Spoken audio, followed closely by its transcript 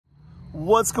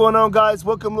What's going on, guys?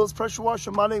 Welcome to Little's Pressure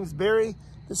Washer. My name is Barry.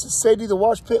 This is Sadie, the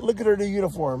wash pit. Look at her new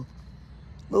uniform.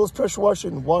 Little's Pressure Washer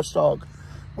and Watchdog.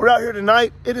 We're out here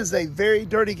tonight. It is a very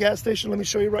dirty gas station. Let me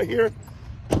show you right here.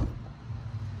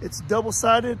 It's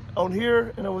double-sided on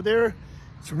here and over there.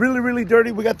 It's really, really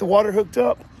dirty. We got the water hooked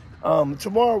up.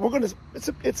 Tomorrow,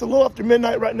 it's a little after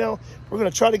midnight right now. We're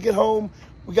gonna try to get home.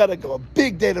 We got to go a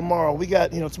big day tomorrow. We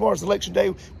got, tomorrow's election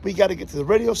day. We got to get to the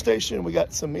radio station. We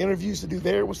got some interviews to do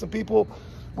there with some people.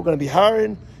 We're going to be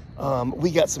hiring. We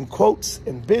got some quotes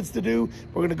and bids to do.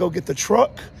 We're going to go get the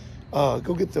truck,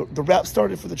 go get the wrap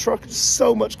started for the truck. There's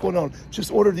so much going on.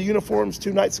 Just ordered the uniforms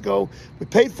 2 nights ago. We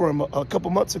paid for them a couple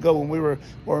months ago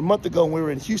or a month ago when we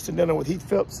were in Houston down there with Heath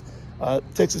Phelps,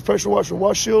 Texas Pressure Washer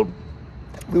Wash Shield.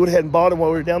 We went ahead and bought them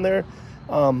while we were down there.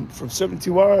 From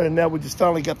 72R, and now we just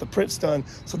finally got the prints done.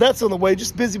 So that's on the way,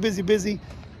 just busy.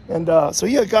 And so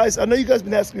yeah, guys, I know you guys have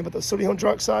been asking me about the sodium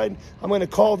hydroxide. I'm going to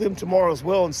call them tomorrow as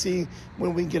well and see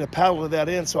when we can get a pallet of that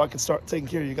in so I can start taking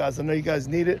care of you guys. I know you guys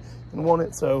need it and want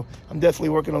it, so I'm definitely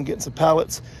working on getting some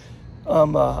pallets.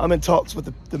 I'm in talks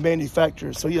with the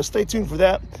manufacturers, so yeah, stay tuned for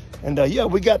that. And yeah,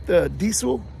 we got the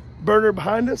diesel burner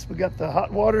behind us. We got the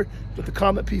hot water with the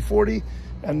Comet P40,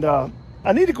 and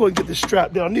I need to go and get this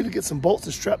strapped down. I need to get some bolts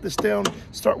to strap this down,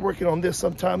 start working on this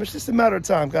sometime. It's just a matter of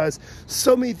time, guys.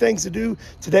 So many things to do.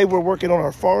 Today we're working on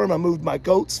our farm. I moved my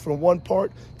goats from one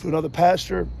part to another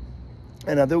pasture.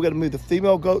 And then we're gonna move the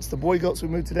female goats, the boy goats we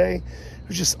moved today.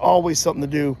 There's just always something to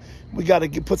do. We gotta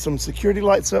put some security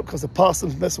lights up because the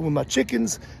possum's messing with my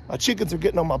chickens. My chickens are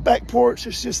getting on my back porch.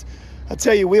 It's just, I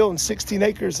tell you, we own 16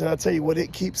 acres and I tell you what,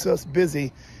 it keeps us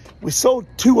busy. We sold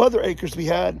 2 other acres we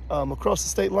had across the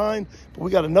state line, but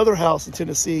we got another house in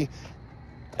Tennessee.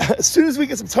 As soon as we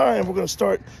get some time, we're gonna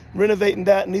start renovating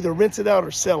that and either rent it out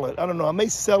or sell it. I don't know, I may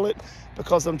sell it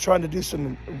because I'm trying to do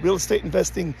some real estate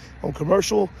investing on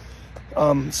commercial.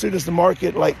 As soon as the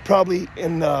market, like probably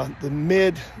in the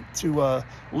mid to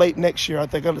late next year, I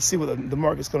think I gotta see what the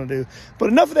market's gonna do. But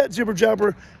enough of that jibber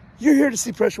jabber. You're here to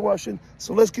see pressure washing,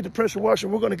 so let's get to pressure washing.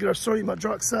 We're gonna get our sodium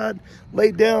hydroxide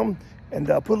laid down and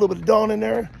put a little bit of Dawn in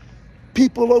there.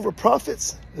 People over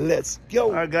profits. Let's go.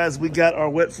 All right, guys, we got our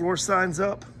wet floor signs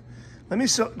up. Let me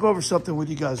go over something with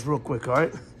you guys real quick, all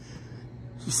right?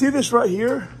 You see this right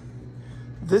here?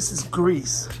 This is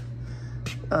grease.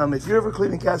 If you're ever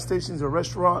cleaning gas stations or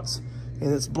restaurants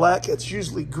and it's black, it's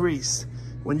usually grease.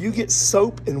 When you get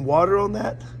soap and water on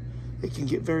that, it can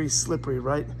get very slippery,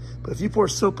 right? But if you pour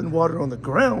soap and water on the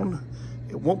ground,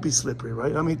 it won't be slippery,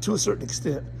 right? I mean, to a certain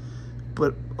extent.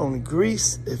 But on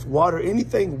grease, if water,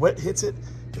 anything wet hits it,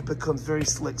 it becomes very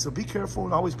slick. So be careful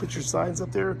and always put your signs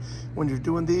up there when you're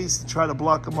doing these. Try to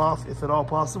block them off if at all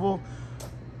possible,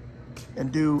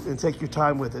 and take your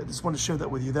time with it. Just want to share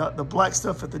that with you. The black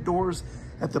stuff at the doors,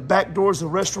 at the back doors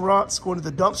of restaurants, going to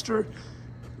the dumpster,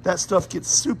 that stuff gets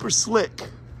super slick.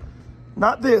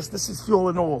 Not this is fuel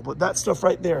and oil, but that stuff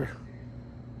right there,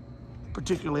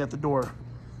 particularly at the door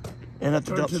and at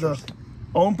the dumpster. To the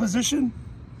on position.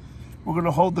 We're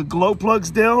gonna hold the glow plugs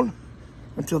down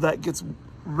until that gets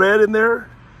red in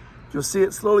there. You'll see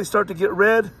it slowly start to get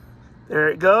red. There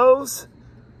it goes.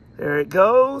 There it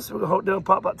goes. We're gonna hold it down,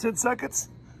 pop about 10 seconds.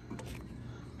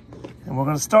 And we're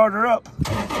gonna start her up.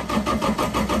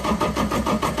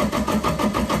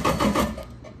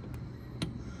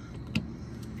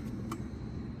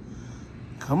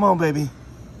 Come on, baby.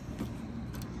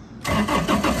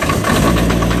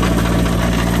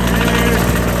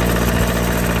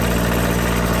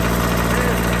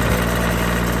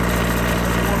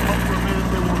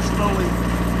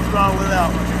 Throttle it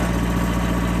out.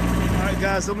 All right,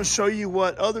 guys, I'm gonna show you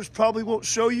what others probably won't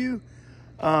show you.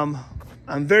 I'm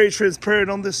very transparent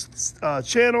on this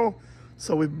channel.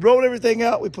 So we rolled everything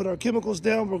out. We put our chemicals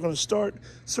down. We're gonna start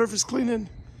surface cleaning.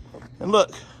 And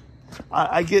look,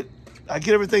 I get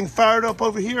everything fired up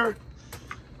over here.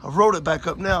 I rolled it back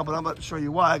up now, but I'm about to show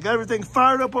you why. I got everything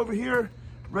fired up over here,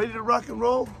 ready to rock and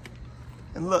roll.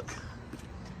 And look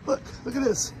at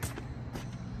this.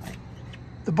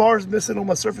 The bar's missing on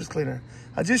my surface cleaner.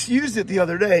 I just used it the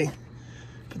other day,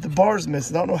 but the bar's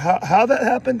missing. I don't know how that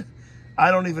happened. I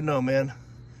don't even know, man.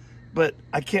 But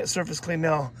I can't surface clean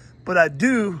now. But I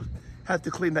do have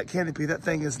to clean that canopy. That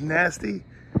thing is nasty.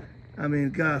 I mean,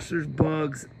 gosh, there's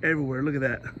bugs everywhere. Look at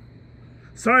that.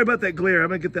 Sorry about that glare. I'm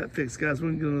gonna get that fixed, guys. We're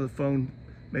gonna get another phone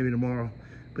maybe tomorrow.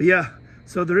 But yeah,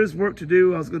 so there is work to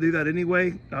do. I was gonna do that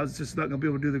anyway. I was just not gonna be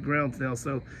able to do the grounds now.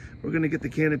 So we're gonna get the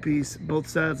canopies, both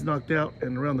sides knocked out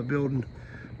and around the building.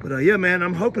 But yeah, man,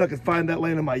 I'm hoping I can find that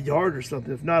laying in my yard or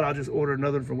something. If not, I'll just order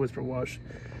another one from Whisper Wash.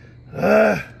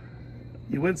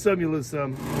 You win some, you lose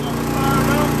some.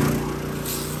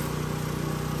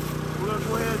 We're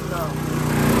So, the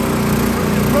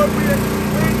appropriate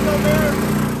weight on there.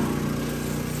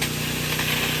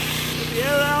 Get the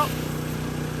air out.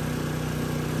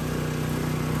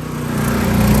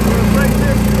 We're gonna break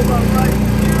this to about right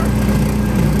here.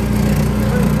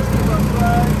 Break this to about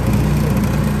right.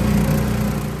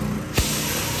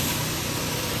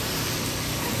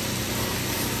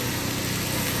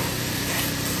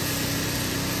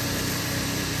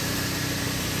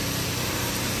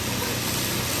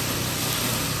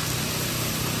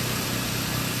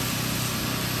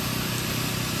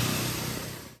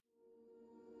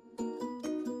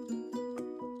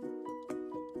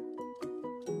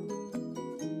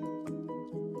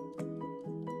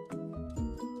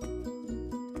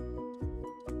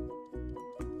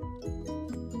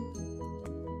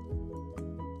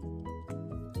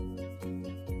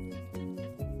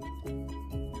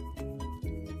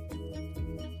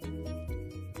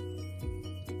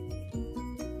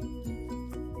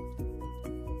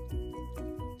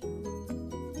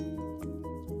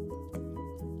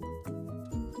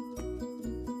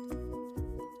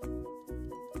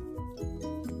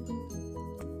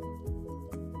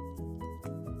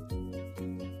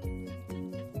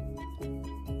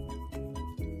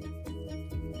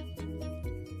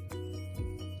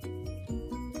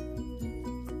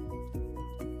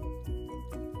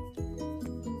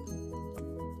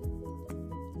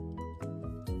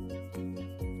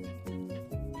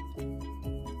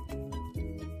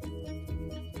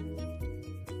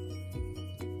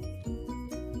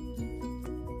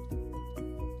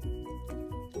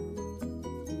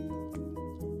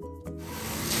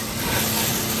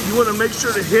 You want to make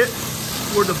sure to hit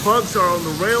where the bugs are on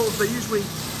the rails. They usually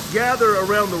gather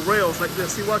around the rails like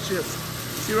this. See, watch this.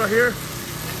 See right here?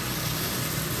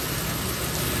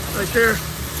 Right there.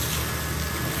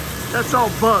 That's all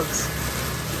bugs.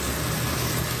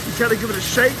 You kind of give it a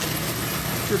shake.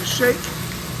 Give it a shake.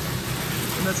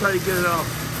 And that's how you get it off.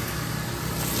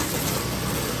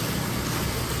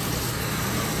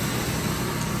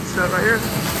 See that right here?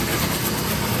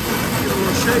 Give it a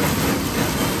little shake.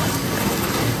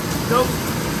 Nope.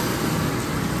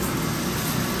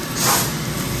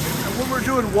 And when we're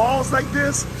doing walls like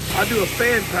this, I do a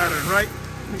fan pattern, right?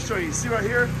 Let me show you. See right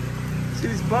here? See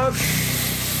these bugs?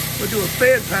 We do a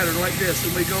fan pattern like this,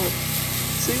 and we go,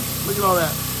 see? Look at all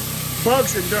that.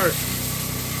 Bugs and dirt.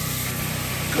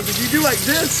 Because if you do like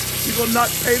this, you're going to knock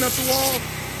paint off the wall,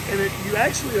 and you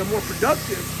actually are more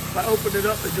productive by opening it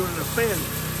up and doing a fan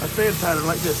pattern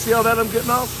like this. See all that I'm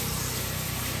getting off?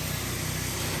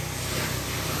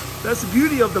 That's the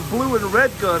beauty of the blue and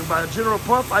red gun by General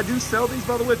Pump. I do sell these,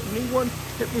 by the way. If you need one,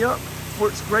 hit me up.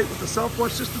 Works great with the soft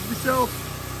wash systems we sell.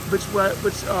 We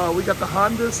got the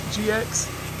Hondas GX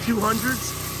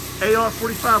 200s,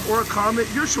 AR45 or a Comet,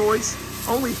 your choice.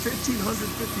 Only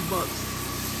 $1,550 bucks.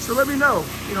 So let me know.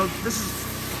 You know, this is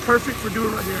perfect for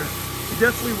doing right here. You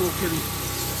definitely can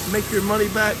make your money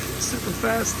back super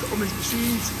fast on these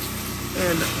machines.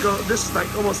 And go. This is like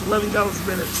almost 11 gallons a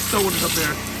minute throwing it up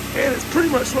there. And it's pretty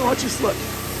much slow. Watch you slip.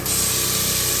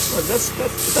 That's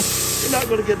you're not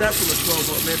going to get that from a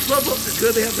 12 volt, man. 12 volts are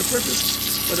good. They have their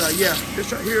purpose. But yeah,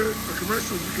 this right here for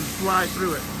commercials, you can fly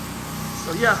through it.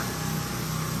 So yeah,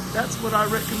 that's what I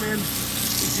recommend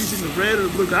is using the red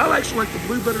or the blue. I actually like the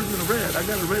blue better than the red. I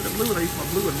got a red and blue, and I use my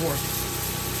blue one more.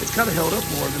 It's kind of held up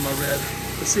more than my red.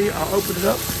 But see, I'll open it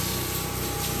up.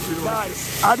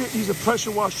 Guys, I didn't use a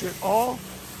pressure washer at all.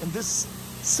 And this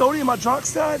sodium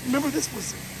hydroxide, remember this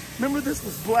was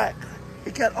black.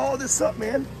 It got all this up,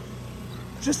 man.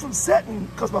 Just from setting,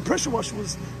 because my pressure washer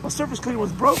my surface cleaner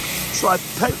was broke. So I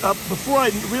packed up, before I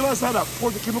realized that, I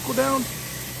poured the chemical down.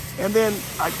 And then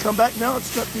I come back now and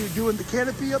start doing the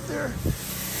canopy up there.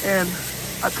 And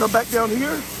I come back down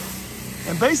here.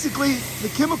 And basically, the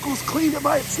chemicals clean it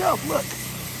by itself.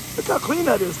 Look how clean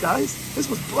that is, guys. This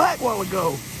was black a while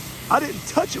ago. I didn't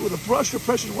touch it with a brush or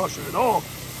pressure washer at all.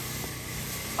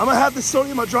 I'm gonna have the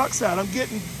sodium hydroxide. I'm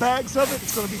getting bags of it.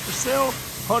 It's gonna be for sale,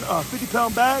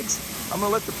 50-pound bags. I'm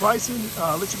gonna let the pricing,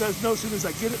 let you guys know as soon as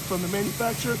I get it from the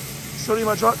manufacturer. Sodium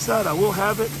hydroxide, I will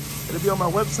have it. It'll be on my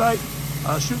website.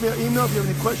 Shoot me an email if you have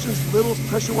any questions. Little's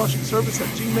Pressure Washing Service at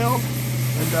Gmail.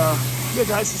 And yeah,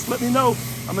 guys, just let me know.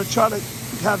 I'm gonna try to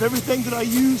have everything that I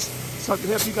use so I can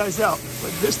help you guys out.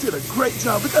 But this did a great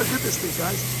job. Look how good this thing,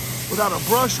 guys. Without a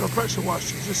brush or a pressure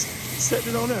washer, just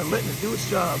setting it on there and letting it do its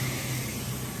job.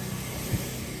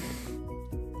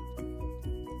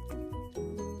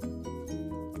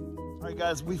 All right,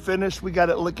 guys, we finished. We got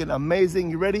it looking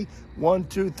amazing. You ready? 1,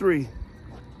 2, 3.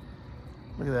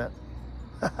 Look at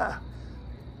that.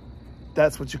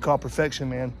 That's what you call perfection,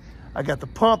 man. I got the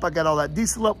pump. I got all that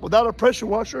diesel up without a pressure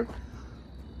washer.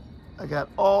 I got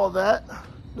all that.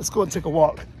 Let's go and take a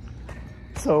walk.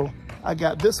 So I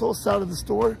got this whole side of the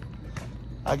store.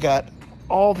 I got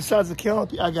all the sides of the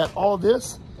canopy. I got all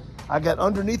this. I got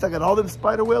underneath, I got all them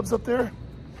spider webs up there.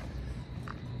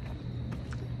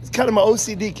 It's kind of my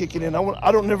OCD kicking in.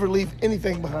 I don't never leave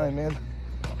anything behind, man.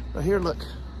 But here, look,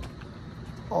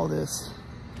 all this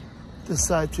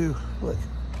side too, look,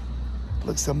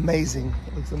 looks amazing.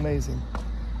 It looks amazing,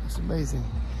 looks amazing.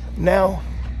 Now,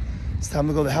 it's time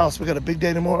to go to the house. We got a big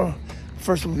day tomorrow.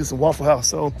 First, we'll get some Waffle House.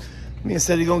 So me and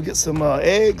Sadie gonna get some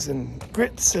eggs and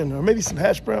grits or maybe some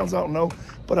hash browns, I don't know.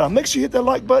 But make sure you hit that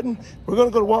like button. We're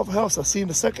gonna go to Waffle House. I'll see you in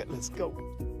a second. Let's go.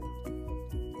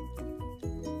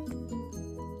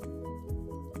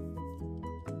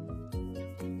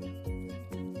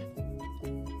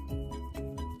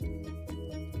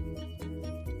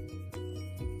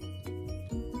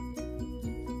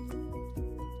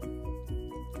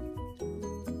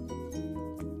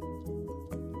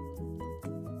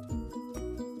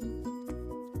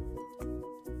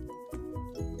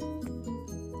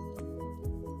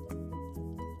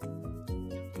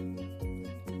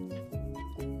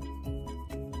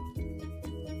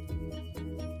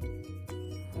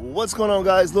 What's going on,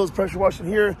 guys? Lil's Pressure Washing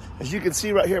here. As you can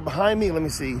see right here behind me, let me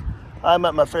see. I'm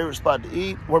at my favorite spot to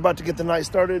eat. We're about to get the night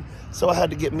started, so I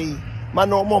had to get me my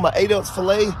 8-ounce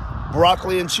filet,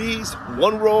 broccoli and cheese,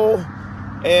 1 roll,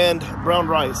 and brown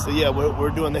rice. So yeah, we're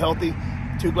doing the healthy,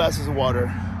 2 glasses of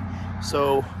water.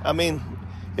 So, I mean,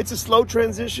 it's a slow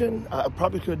transition. I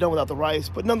probably could have done without the rice,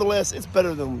 but nonetheless, it's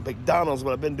better than McDonald's,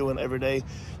 what I've been doing every day.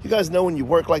 You guys know when you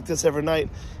work like this every night,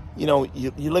 you know,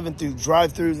 you're living through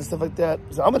drive-thrus and stuff like that.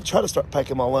 So I'm gonna try to start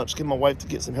packing my lunch, get my wife to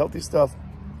get some healthy stuff.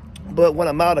 But when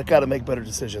I'm out, I gotta make better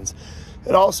decisions.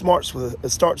 It starts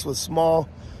with small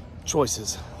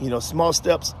choices. You know, small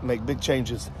steps make big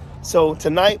changes. So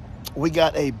tonight, we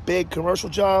got a big commercial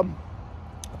job,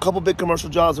 a couple big commercial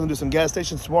jobs. We're gonna do some gas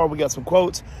stations tomorrow. We got some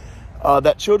quotes.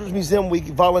 That children's museum we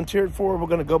volunteered for, we're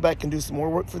gonna go back and do some more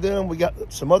work for them. We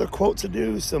got some other quotes to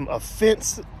do, a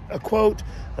fence quote,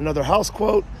 another house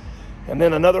quote, and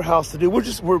then another house to do.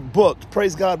 We're booked.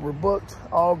 Praise God, we're booked.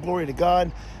 All glory to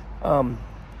God. And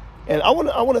I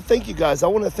want to thank you guys. I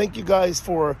want to thank you guys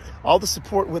for all the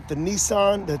support with the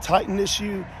Nissan, the Titan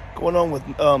issue going on with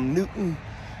Newton,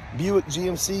 Buick,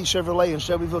 GMC, Chevrolet in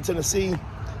Shelbyville, Tennessee.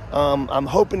 I'm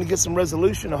hoping to get some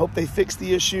resolution. I hope they fix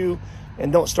the issue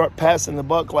and don't start passing the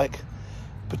buck like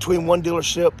between one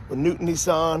dealership, Newton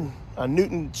Nissan,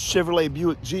 Newton Chevrolet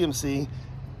Buick GMC,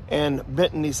 and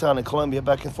Benton Nissan and Columbia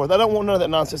back and forth. I don't want none of that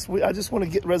nonsense. I just want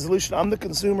to get resolution. I'm the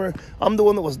consumer. I'm the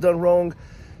one that was done wrong.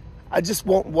 I just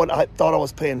want what I thought I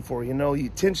was paying for. You know,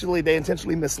 they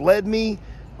intentionally misled me.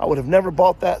 I would have never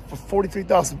bought that for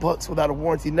 43,000 bucks without a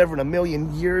warranty. Never in a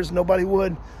million years, nobody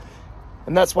would.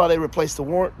 And that's why they replaced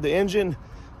the engine.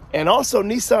 And also,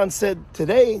 Nissan said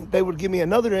today they would give me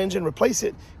another engine, replace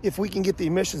it, if we can get the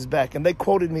emissions back. And they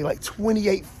quoted me like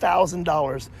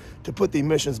 $28,000 to put the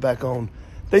emissions back on.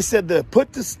 They said to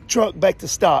put this truck back to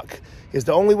stock is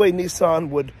the only way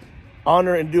Nissan would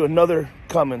honor and do another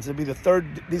Cummins. It'd be the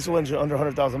 3rd diesel engine under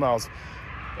 100,000 miles.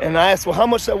 And I asked, well, how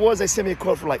much that was? They sent me a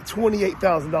quote for like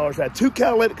 $28,000. I had 2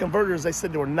 catalytic converters. They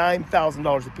said they were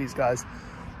 $9,000 a piece, guys.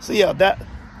 So yeah,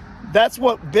 that's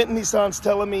what Benton Nissan's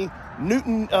telling me.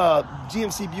 Newton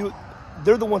GMC Buick,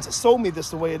 they're the ones that sold me this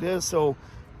the way it is. So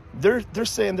they're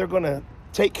saying they're going to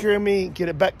take care of me, get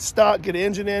it back to stock, get an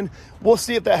engine in. We'll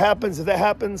see if that happens. If that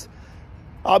happens,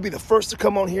 I'll be the first to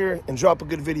come on here and drop a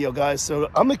good video, guys. So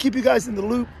I'm going to keep you guys in the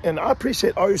loop, and I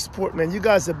appreciate all your support, man. You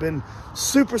guys have been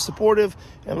super supportive.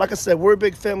 And like I said, we're a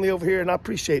big family over here, and I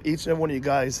appreciate each and every one of you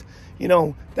guys. You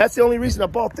know, that's the only reason I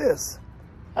bought this.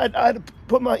 I had to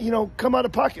put my, come out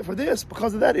of pocket for this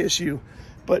because of that issue.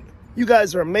 But you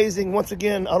guys are amazing. Once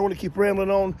again, I don't want to keep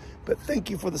rambling on, but thank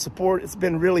you for the support. It's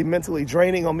been really mentally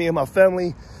draining on me and my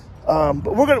family.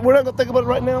 But we're not going to think about it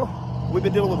right now. We've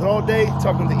been dealing with it all day,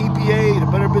 talking to the EPA, the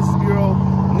Better Business Bureau,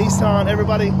 Nissan,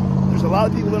 everybody. There's a lot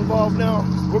of people involved now.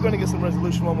 We're going to get some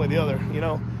resolution one way or the other,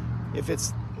 if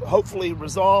it's hopefully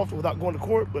resolved without going to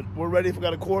court, but we're ready if we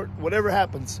got a court. Whatever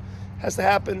happens, has to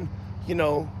happen,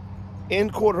 in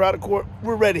court or out of court.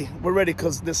 We're ready. We're ready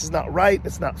because this is not right.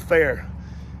 It's not fair.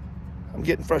 I'm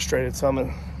getting frustrated, so I'm going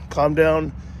to calm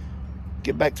down,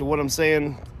 get back to what I'm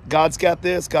saying. God's got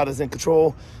this. God is in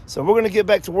control. So we're going to get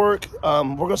back to work.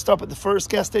 We're going to stop at the first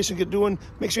gas station, get doing.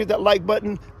 Make sure you hit that like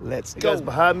button. Let's go. Guys,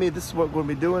 behind me, this is what we're going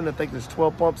to be doing. I think there's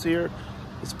 12 pumps here.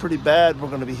 It's pretty bad. We're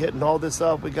going to be hitting all this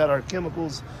up. We got our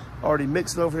chemicals already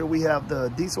mixed over here. We have the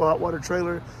diesel hot water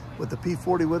trailer with the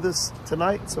P40 with us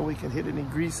tonight, so we can hit any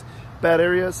grease bad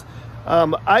areas.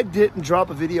 I didn't drop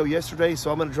a video yesterday,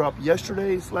 so I'm going to drop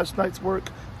last night's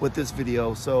work with this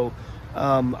video. So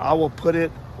I will put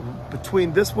it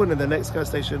between this one and the next gas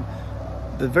station.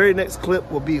 The very next clip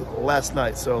will be last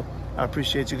night. So I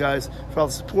appreciate you guys for all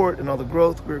the support and all the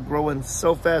growth. We're growing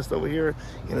so fast over here,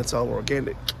 and it's all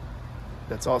organic.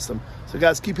 That's awesome. So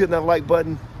guys, keep hitting that like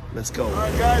button. Let's go. All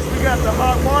right, guys, we got the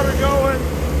hot water going.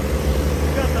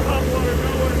 We got the hot water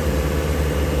going.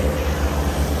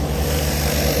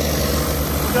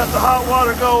 We got the hot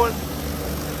water going.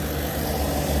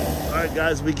 All right,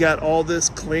 guys, we got all this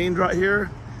cleaned right here.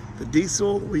 The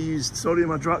diesel, we used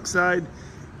sodium hydroxide.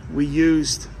 We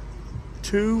used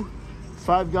 2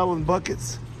 5-gallon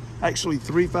buckets, actually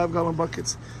 3 5-gallon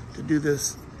buckets to do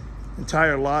this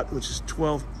entire lot, which is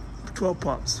 12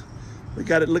 pumps. We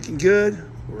got it looking good.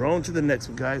 We're on to the next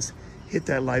one, guys. Hit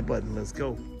that like button. Let's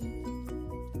go.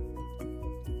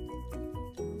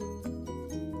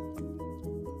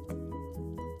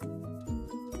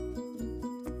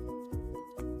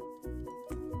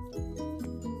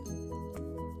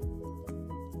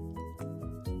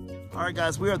 All right,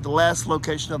 guys, we're at the last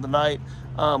location of the night.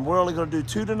 We're only going to do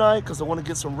 2 tonight because I want to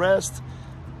get some rest.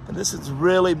 And this is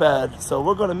really bad. So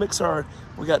we're going to mix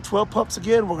we got 12 pumps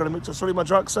again. We're going to mix our sodium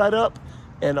hydroxide up.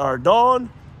 And our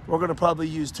Dawn, we're going to probably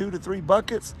use 2 to 3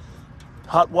 buckets.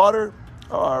 Hot water,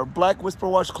 our Black Whisper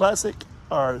Wash Classic,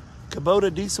 our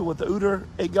Kubota diesel with the Uter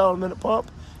 8-gallon minute pump.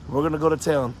 We're going to go to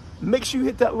town. Make sure you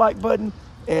hit that like button.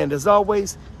 And as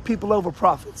always, people over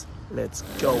profits. Let's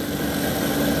go.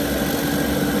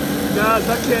 Guys,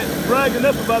 I can't brag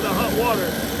enough about the hot water.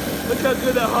 Look how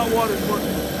good that hot water is working.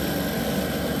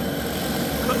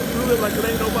 Cutting through it like it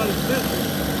ain't nobody's business.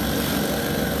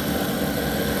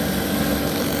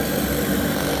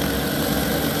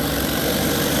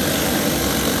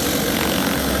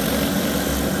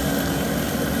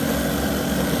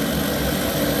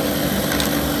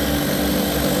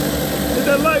 Hit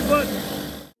that like button.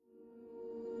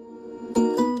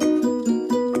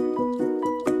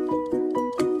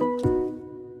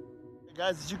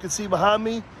 Guys, as you can see behind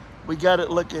me, we got it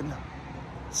looking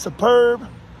superb.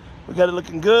 We got it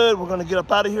looking good. We're gonna get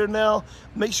up out of here now.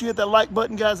 Make sure you hit that like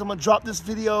button, guys. I'm gonna drop this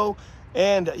video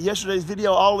and yesterday's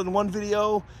video all in one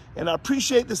video. And I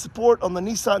appreciate the support on the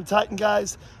Nissan Titan,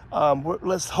 guys.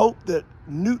 Let's hope that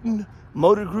Newton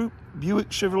Motor Group, Buick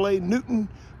Chevrolet, Newton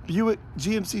Buick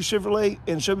GMC Chevrolet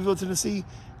in Shelbyville, Tennessee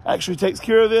actually takes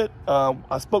care of it.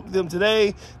 I spoke to them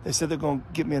today. They said they're gonna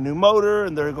get me a new motor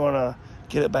and they're gonna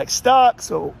get it back stock.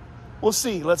 So we'll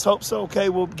see. Let's hope so. Okay,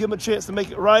 we'll give them a chance to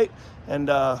make it right, and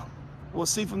we'll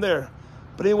see from there.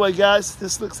 But anyway, guys,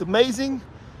 this looks amazing.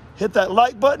 Hit that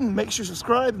like button. Make sure you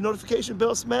subscribe. Notification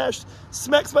bell smashed.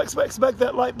 Smack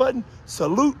that like button.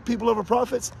 Salute people over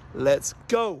profits. Let's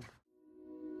go.